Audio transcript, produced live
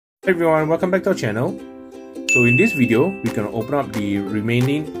Hey everyone, welcome back to our channel. So in this video, we're gonna open up the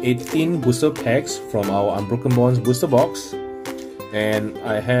remaining 18 booster packs from our Unbroken Bonds booster box. And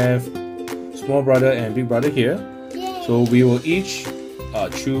I have small brother and big brother here. Yay. So we will each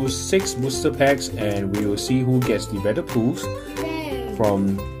choose 6 booster packs and we will see who gets the better pulls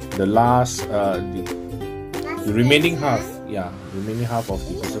from the last, the remaining half. Yeah, remaining half of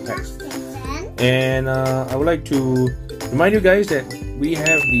the booster packs. And I would like to remind you guys that we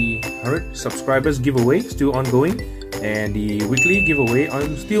have the 100 subscribers giveaway still ongoing, and the weekly giveaway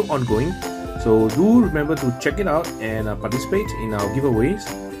still ongoing. So do remember to check it out and participate in our giveaways.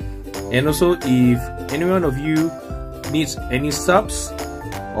 And also, if any one of you needs any subs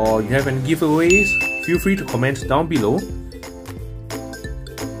or you have any giveaways, feel free to comment down below.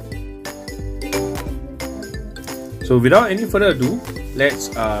 So without any further ado, let's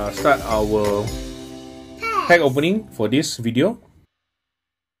start our pack opening for this video.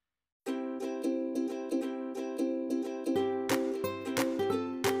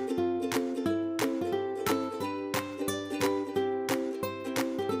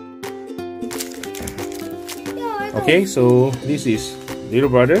 Okay, so this is little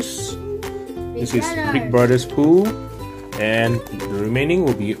brothers, this is big brother's pool, and the remaining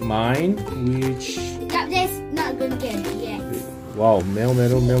will be mine, which... Yep, that's not gonna get it yet. Wow, mail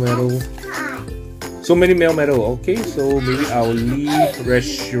medal. So many mail medal. Okay, so maybe I'll leave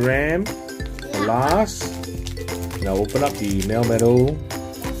Reshiram for last. Now open up the mail medal.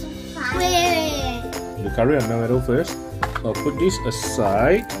 Wait. The curry and mail medal first. I'll put this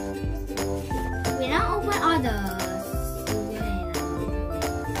aside. We now open others.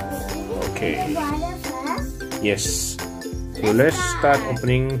 Okay. Yes. So let's start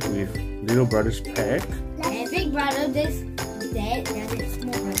opening with little brother's pack. And big brother, this dead. That's it.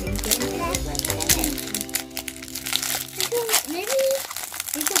 Small brother. Maybe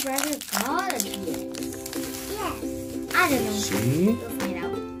big brother got it. Yes. I don't know. See? We'll find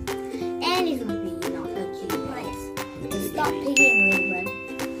out. And it's gonna be not a cute place. Stop picking, little brother.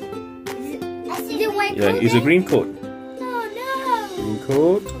 Is it white coat? Yeah, it's a green coat. Oh no. Green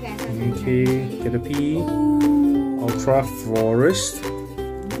coat. Okay, Caterpie, Ultra Forest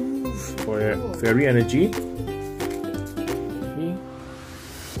for Fairy Energy. Okay.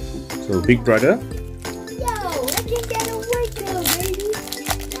 So big brother. Yo, I can get a white girl, baby.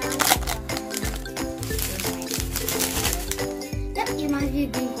 That it must be a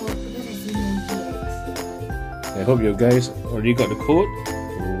green coat because I see no GX. I hope you guys already got the code.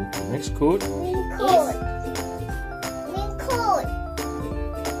 So the next code. Green coat.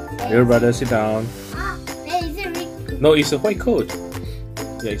 Little brother, sit down. Is it red? No, it's a white coat.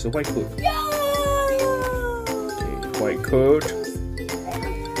 Yeah, it's a white coat. No! Okay, white coat. I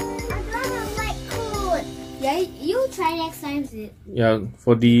got a white coat. Yeah, you try next time. Yeah,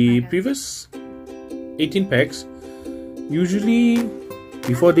 for the previous 18 packs, usually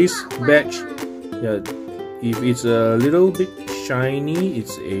before this batch, yeah, if it's a little bit shiny,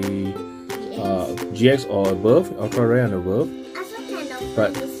 it's a GX or above, ultra rare and above.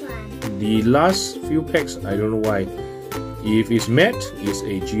 But the last few packs, I don't know why. If it's matte, it's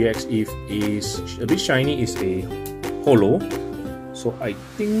a GX. If it's a bit shiny, it's a holo. So I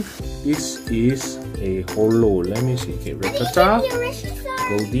think this is a holo. Let me see. Okay, Rakata,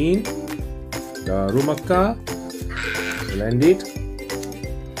 Goldeen, Darumaka, Landed,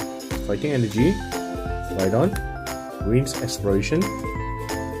 Fighting Energy, Rhydon, Green's Exploration,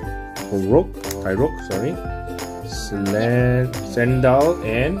 Tyrok, sorry, Sandal,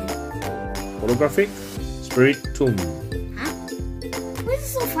 and Holographic Spirit Tomb. Huh? This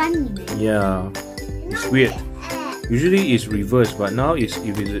is so funny, man. Yeah, it's weird. Usually it's reversed, but now if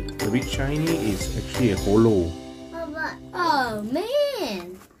it's a bit shiny, it's actually a holo. Oh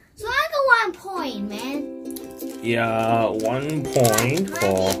man! So I got 1 point, man. Yeah, 1 point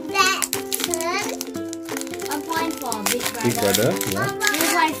for 1 point for big big brother. brother. Yeah. 0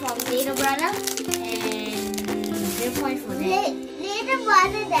 point for little brother, and 0 point for that. Little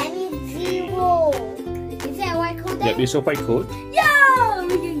brother, that means 0. Is that a white coat? Yep, it's a white coat. Yo,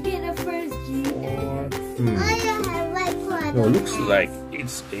 we can get the first GX. No, looks like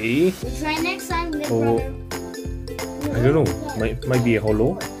it's a... We'll try next time, little brother. I don't know, might be a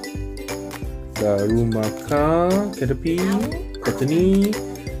holo. Darumaka, Caterpie, Cottony,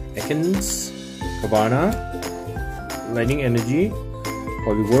 Ekans, Cabana, Lightning Energy,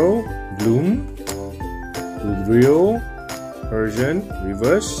 Poliwhirl, Bloom, Ludrio, Persian,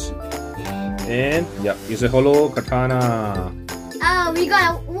 Reverse, and yep, it's a holo Katana. Oh, we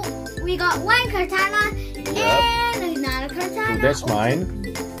got 1 Katana and another Katana. So that's mine.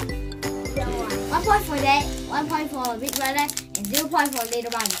 1 point for that, 1 point for big brother, and 0 point for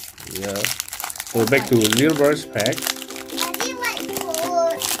little brother. Yeah. So back to little brother's pack. Daddy, what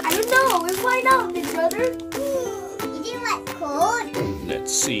code? I don't know. We'll find out, big brother. Daddy, what code?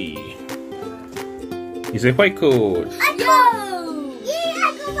 Let's see. It's a white code. I know. Yeah,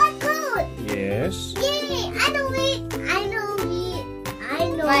 I got white code. Yes. Yeah, I know it. I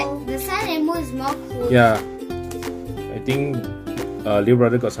know. But the sun and moon is more cool. Yeah. I think little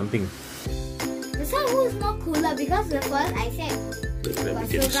brother got something. The sun and moon is more cooler because the first I said Let me got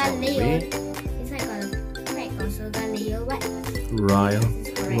get this sugar out of the layer. way. Inside got a crack got sugar layer. What?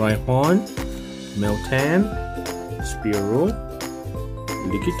 Rhyhorn, Meltan, Spearow,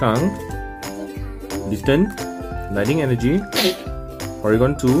 Licky Tongue, Litten, Lightning Energy,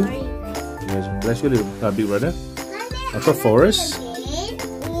 Oregon 2, Sorry. yes, bless you little big brother, Ultra Forest,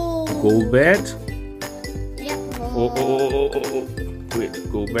 Golbat, Yep. oh, wait,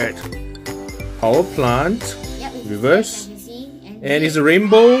 Golbat, Power Plant, Yep, it's Reverse, as you see, and it's a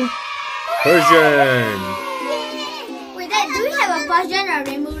Rainbow Persian. Wait, Dad, do we have a Persian or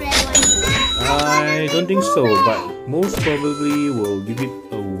rainbow red one? I don't think so, but most probably we'll give it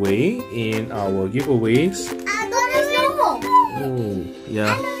away in our giveaways. Oh,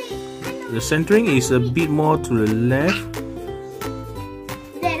 yeah. The centering is a bit more to the left.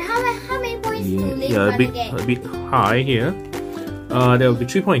 Then how many points do Yeah, Little Brother get? a bit high here. There will be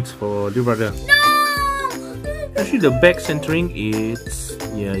 3 points for little brother. No! Actually, the back centering is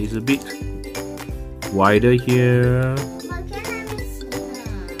is a bit wider here,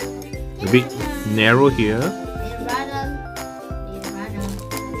 a bit narrow here. Little brother is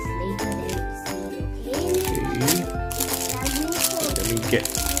later there. Okay, let me get.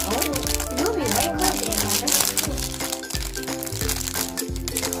 Oh, it will be very good,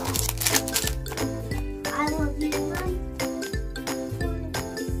 I will be one.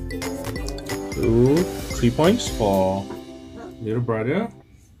 2, 3 points for little brother.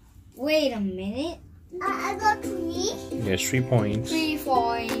 Wait a minute. I got 3. Yes, 3 points. 3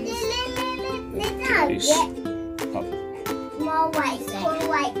 points. Please. Up. More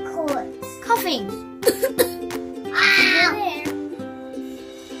white coats. Coughing.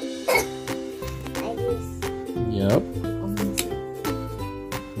 Yep.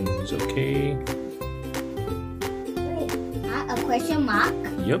 It's okay. A question mark?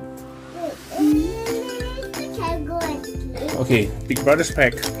 Yep. Okay, big brother's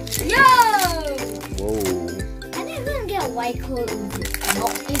pack. Yo! Whoa. I think I'm gonna get a white coat. No,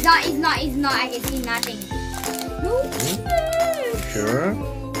 it's not. I can see nothing. No. Sure. I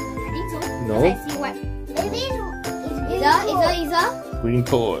think so. No. I see what. Is there? Green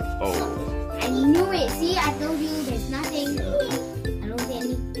coat. Oh. I knew it. See, I told you there's nothing. I don't see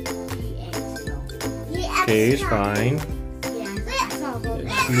any GX. No. Okay, it's fine. Yeah, I saw a gold.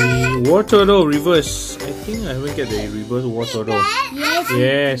 Let's see. War Turtle reverse. I think I haven't get the reverse War Turtle. Yes.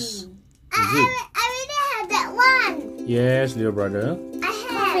 Yes. Is it? I already have that one. Yes, little brother. I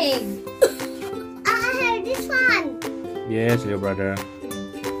have this one. Yes, little brother.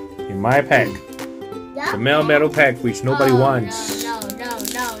 In my pack. The Mel Battle pack, which nobody wants.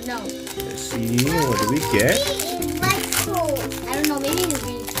 No. Let's see, what do we get? I don't know, maybe it'll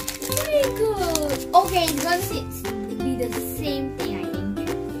be very good. Okay, it's gonna be the same thing, I think.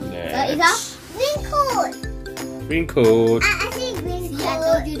 Next. Green coat. Green coat. I see green coat. I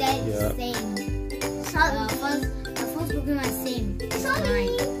told you that it's Yeah. the same. The first Pokemon is same. Sorry.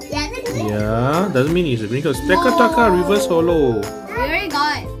 Yeah, doesn't mean it's a green coat. Stakataka reverse holo. We already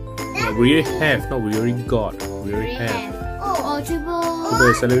got. Yeah, we already have, no, we already got. We already have. Triple. Super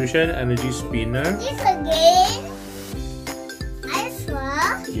Acceleration, Energy Spinner. This again. I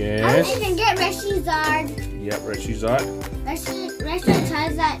swear. Yes. I can get Reshizard. Yep, Reshizard.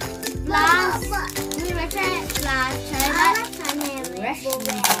 Charizard plus.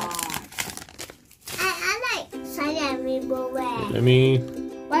 I like Sunny and Rainbow Red. Let me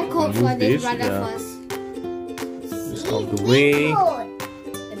White coat for remove this this, brother yeah. first. just out of the way.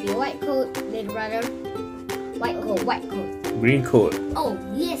 It'll be white coat, little brother. White coat. Green coat. Oh,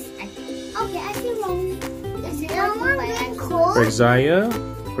 yes. Okay, I see wrong. There's white coat. Crexia,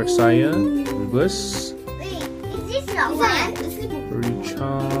 reverse. Wait, is this the one?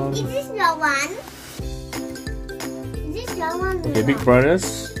 Recharm. Is this the one? Is this the one? Okay, Big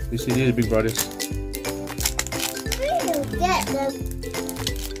Brothers. This is Big Brothers. We will get the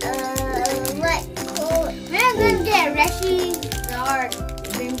white coat. We're gonna get Reshizard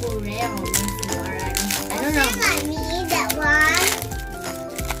Rainbow Red or Reshizard. I don't know. I need that one.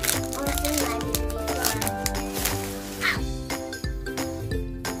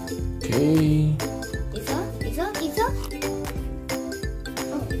 Okay.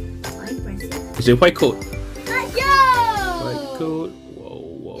 Oh, I'm pressing. It's a white coat. Let's go! White coat.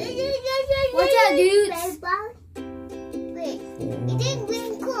 Whoa. Yeah, dude. Wait, is it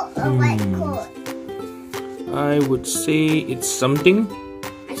green coat or white coat? I would say it's something.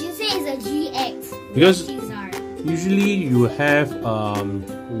 I should say it's a GX. Because These are. usually you have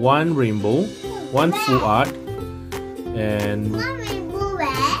one rainbow, one full art, and One rainbow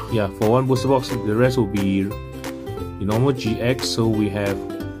red. yeah, for one booster box, the rest will be the normal GX. So we have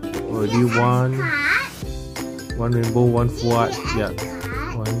already one rainbow, one full art. Yeah,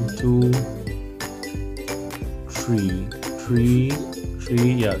 1, 2, 3.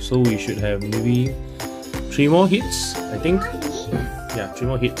 Yeah, so we should have maybe 3 more hits, I think. Yeah, 3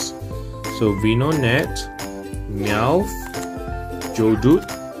 more hits. So Venonet, Meowth, Geodude,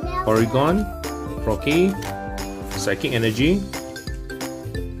 Oregon, Rocky, Psychic Energy,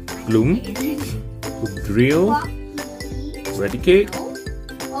 Gloom, Drill, Eradicate,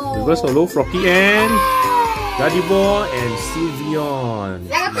 Reverse Holo, Frocky, and Gardevoir and Sylveon.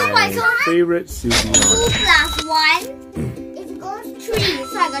 My favorite Sylveon. 2 plus 1. It goes 3.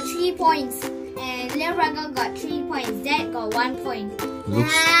 So I got 3 points. And Little Brother got 3 points. Dad got 1 point.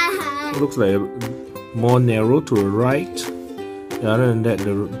 Looks like more narrow to the right. Yeah, other than that,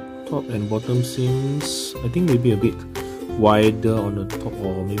 the top and bottom seems, I think, maybe a bit wider on the top,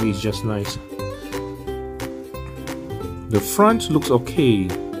 or maybe it's just nice. The front looks okay.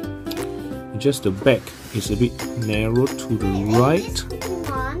 Just the back is a bit narrow to the right.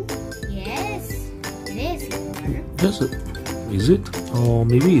 Yes, it is. Just is it? Or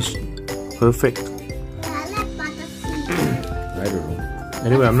maybe it's perfect. I don't know.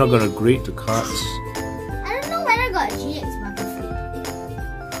 Anyway, I'm not gonna grade the cards. I don't know whether I got a GX Butterfree.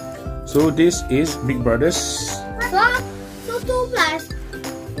 So this is Big Brothers. So 2 plus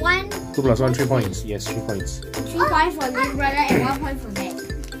 1. 2 plus 1, 3 points. Yes, 3 points. 3 points for Little Brother and 1 point for Dad.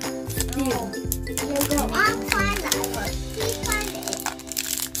 Still. You got 1 point, I got 3 points.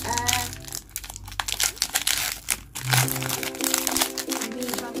 Maybe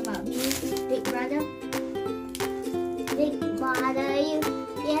you talk about me, Big Brother. Big brother, you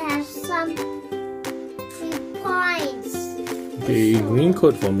have some 3 points. Okay, green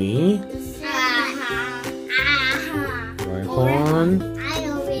code for me. Rhyhorn, I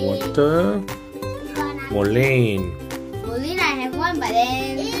know it. Water, Moraine. Molina, I have 1, but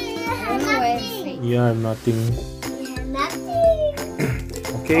then I don't know where it's like. Yeah, I have nothing. You have nothing.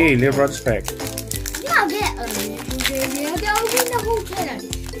 Okay, Little Brothers pack. Yeah, I'll get a little bit. I'll win the whole challenge.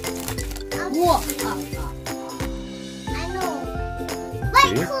 Whoa. I know.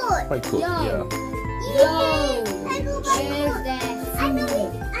 White Okay, coat. quite cool. Yo. Yeah. Yay! I know white Cheers, coat. Dad. I know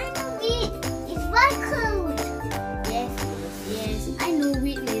it. It's white coat. Yes, I know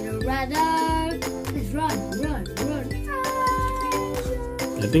it, Little Brother. Let's run.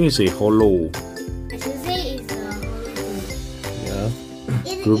 I think it's a hollow. I should say it's a Yeah.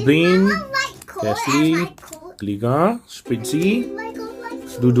 It Rubin, is not white coat. Gasly, White coat. Gligar, Spritzy, White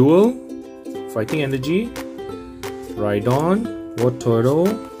coat. Doduo, Fighting Energy, Rhydon, Wartortle,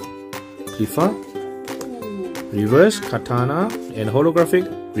 Cliffa, Reverse, Katana, and Holographic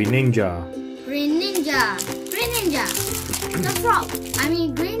Greninja. Green Ninja. The frog.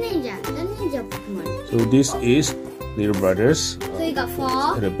 Green Ninja. The ninja Pokemon. So this is Little Brothers. So you got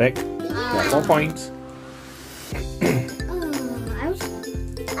 4. At the back, yeah, 4 points.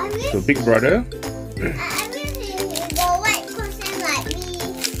 I wish. So Big Brother, I wish the white person like me. I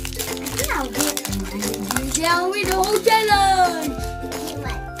think I'll get I'll win the whole challenge. He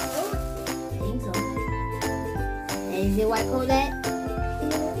white coat. I think so. And is it white coat that?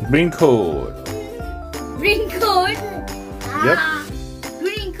 Green Code. Green coat. Yep.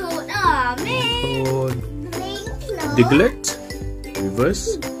 Green coat. Ah, man. Code. Green clothes. Diglett,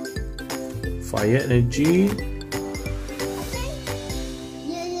 Reverse, Fire Energy,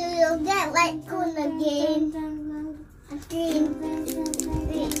 You get white coat again.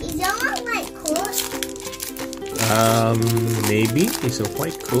 Is your one white coat? maybe it's a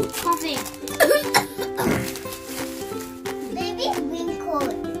white coat. Coffee. Maybe green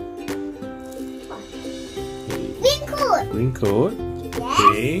coat. Green coat. Green coat. Yes.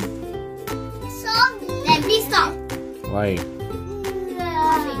 Okay. Sorry. Then please stop. Why?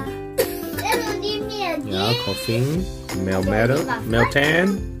 That will give me a Yeah, gift. coughing. Meltan.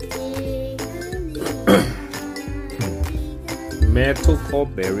 Metal Core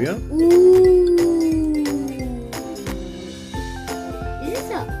Barrier. Ooh. Is this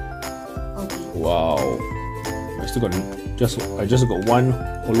a? Okay. Wow. I just got one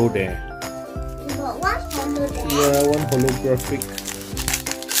holo there. You got one photo there. Yeah, one holographic.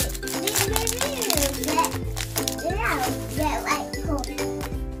 Maybe I'll get white coat.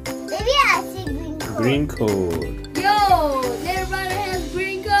 Maybe I'll see green coat. Green code. Yo, Little Brother has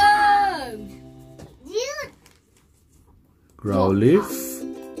green coat. Ground leaf.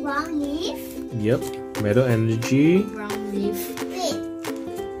 Brown leaf. Yep. Metal energy. Brown leaf. Wait.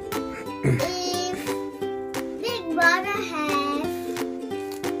 If Big Brother has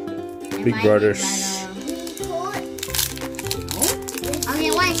Big Brothers. green coat. I'll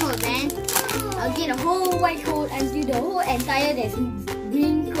get white coat then. I'll get a whole white coat and do the whole entire there's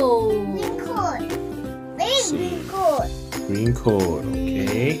green coat. Green coat. Big green coat. Green coat.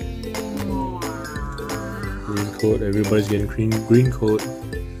 Okay. Green coat. Everybody's getting green coat.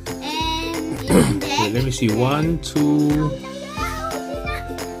 And in Wait, that, let me see. 1, 2.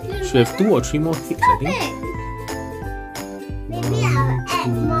 Should have 2 or 3 more hits, I think. Maybe I'll add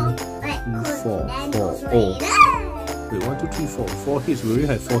more white Four, coat. Then four. also Oh. later. Wait, 1, 2, 3, 4. 4 hits. We already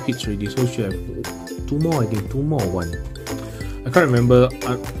have 4 hits already, so we should have 2 more, I think. 2 more or 1. I can't remember.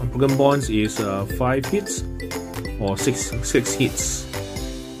 Unbroken Bonds is 5 hits or 6 hits.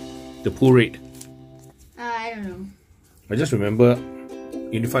 The pull rate. I don't know. I just remember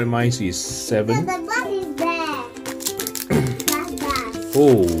Unified Minds is 7. The bus is there. That's that.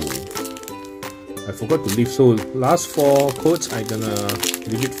 Oh, I forgot to leave. So last 4 codes I'm gonna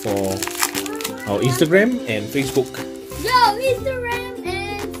leave it for our Instagram and Facebook. Yo, Instagram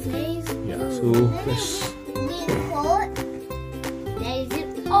and Facebook. Yeah, so let's. Green coat. There is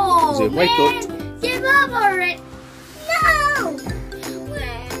it. Oh, Is it white coat? man. Give up already. No.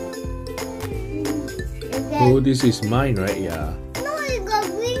 Oh, this is mine, right? Yeah, No, you got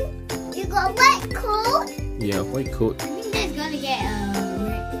green. You got white coat. yeah, white coat. I think that's gonna get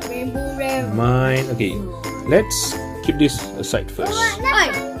a rainbow red. Mine. Okay, let's keep this aside first. Hey,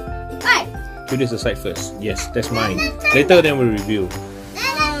 hey. Keep this aside first. Yes, that's mine. Later, then we'll review.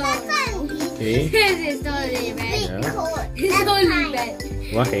 Okay. This is totally bad. Yeah. Coat. It's totally bad.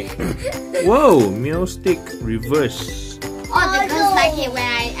 Okay. Whoa, meal stick reverse. All the girls no. like it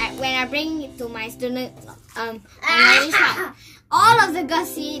when I bring it to my student online shop. All of the girls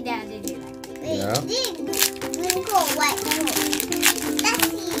see it, they really like it. Yeah. Green coat, white coat. Let's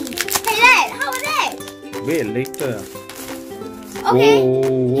see. Hey, Dad, how was that? Wait, later. Okay. Whoa,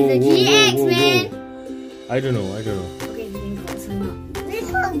 It's a GX, whoa. man. I don't know. Okay, green coat, so no. Green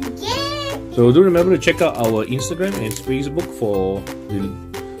coat again. So do remember to check out our Instagram and Facebook for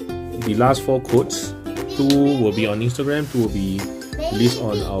the last 4 codes. 2 will be on Instagram, 2 will be released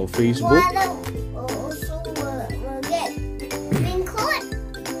on our Facebook. Also will get green coat.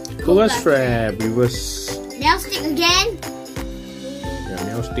 Color strap, reverse. Nail stick again. Yeah,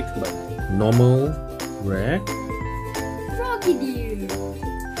 nail stick, but normal, rare. Froggy dear.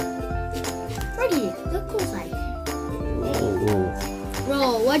 Froggy, look cool side. Oh,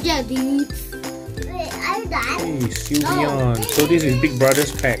 Bro, what you do? Wait, are you done? hey, Sylveon. So this is Big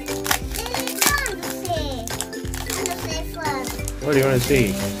Brother's pack. What do you want to say?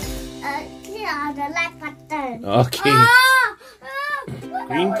 Here are the like button. Okay.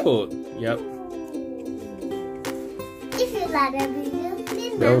 Green coat. Yep. If you like the video,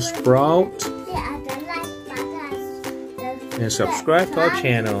 please Bellsprout. here are the like buttons. And subscribe to our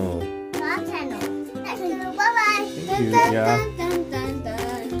channel. Thank you. Bye-bye. Thank you. Yeah.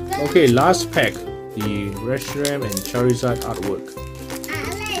 Okay, last pack. The Reshiram and Charizard artwork.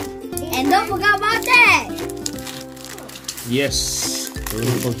 And don't forget about that. Yes.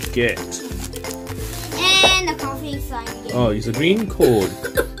 Don't forget. And the coffee sign again. Oh, it's a green code.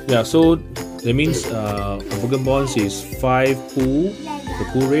 Yeah, so that means Unbroken Bonds is 5 pool. The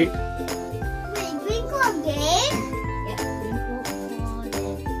pool rate. Wait, green coat again? Yeah, green coat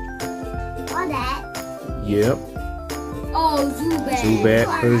for Or that? Yep. Oh, Zubat. Zubat,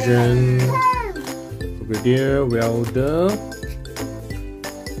 Persian, Brigadier, Welder,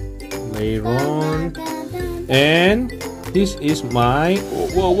 Leiron, and this is my.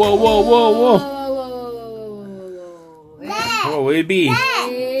 Whoa, whoa, whoa, whoa, whoa! What will it be?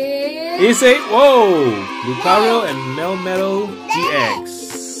 Is it? Whoa! Lucario and Melmetal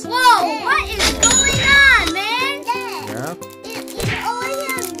GX. Whoa, what is going on, man? Yeah. It's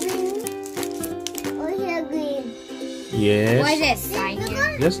over here green. What is Yes. that sign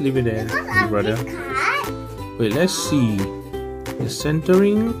here? Just leave it there, Because big of brother. this card, Wait, let's see. The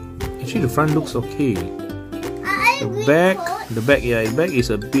centering. Actually, the front looks okay. The back, yeah, the back is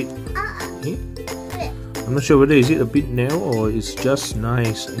a bit. Eh? I'm not sure whether is it a bit narrow or it's just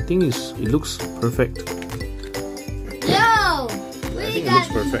nice. I think it looks perfect. Yo, I we think it got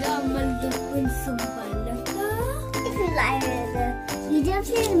looks perfect. if you like the video,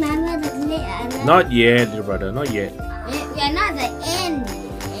 please remember to click on the Not yet, little brother, not yet. We are not the end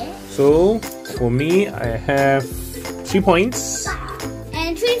yet. So for me, I have 3 points,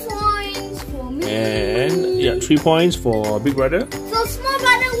 And 3 points for me. and yeah, 3 points for big brother. So small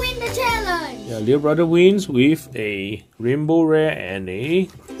brother win the challenge. Yeah, little brother wins with a rainbow rare and a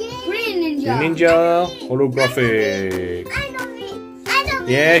Green ninja holographic. I don't win.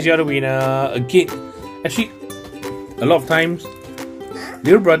 Yes, you're the winner again. Actually, a lot of times,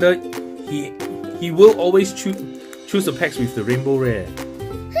 little brother he will always choose the packs with the rainbow rare.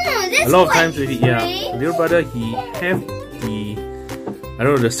 A lot of times, little brother he have the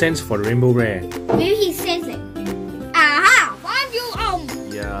the sense for the rainbow rare. Maybe he says it. Aha! Find you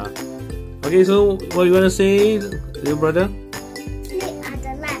Yeah. Okay, so what you wanna say, little brother? Click on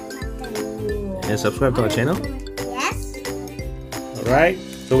the like button. And subscribe to our channel. Yes. Alright.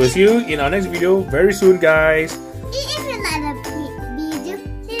 So we'll see you in our next video very soon, guys. If you like the video,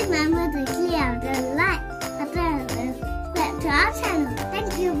 please remember to click on the like button and subscribe to our channel.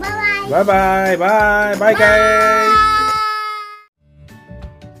 Thank you. Bye bye. Bye, guys.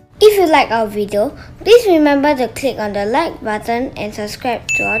 If you like our video, please remember to click on the like button and subscribe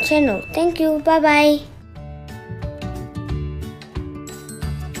to our channel. Thank you. Bye bye.